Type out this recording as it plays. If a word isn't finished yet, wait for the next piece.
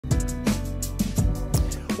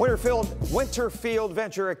Winterfield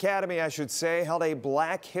Venture Academy, I should say, held a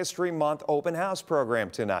Black History Month open house program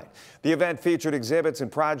tonight. The event featured exhibits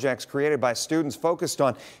and projects created by students focused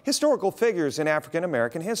on historical figures in African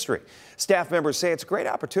American history. Staff members say it's a great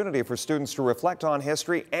opportunity for students to reflect on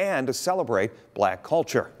history and to celebrate Black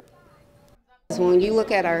culture. When you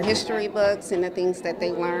look at our history books and the things that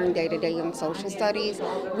they learn day to day in social studies,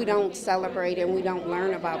 we don't celebrate and we don't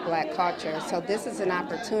learn about Black culture. So this is an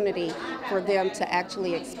opportunity for them to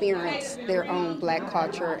actually experience their own Black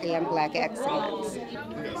culture and Black excellence.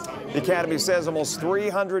 The Academy says almost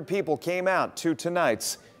 300 people came out to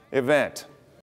tonight's event.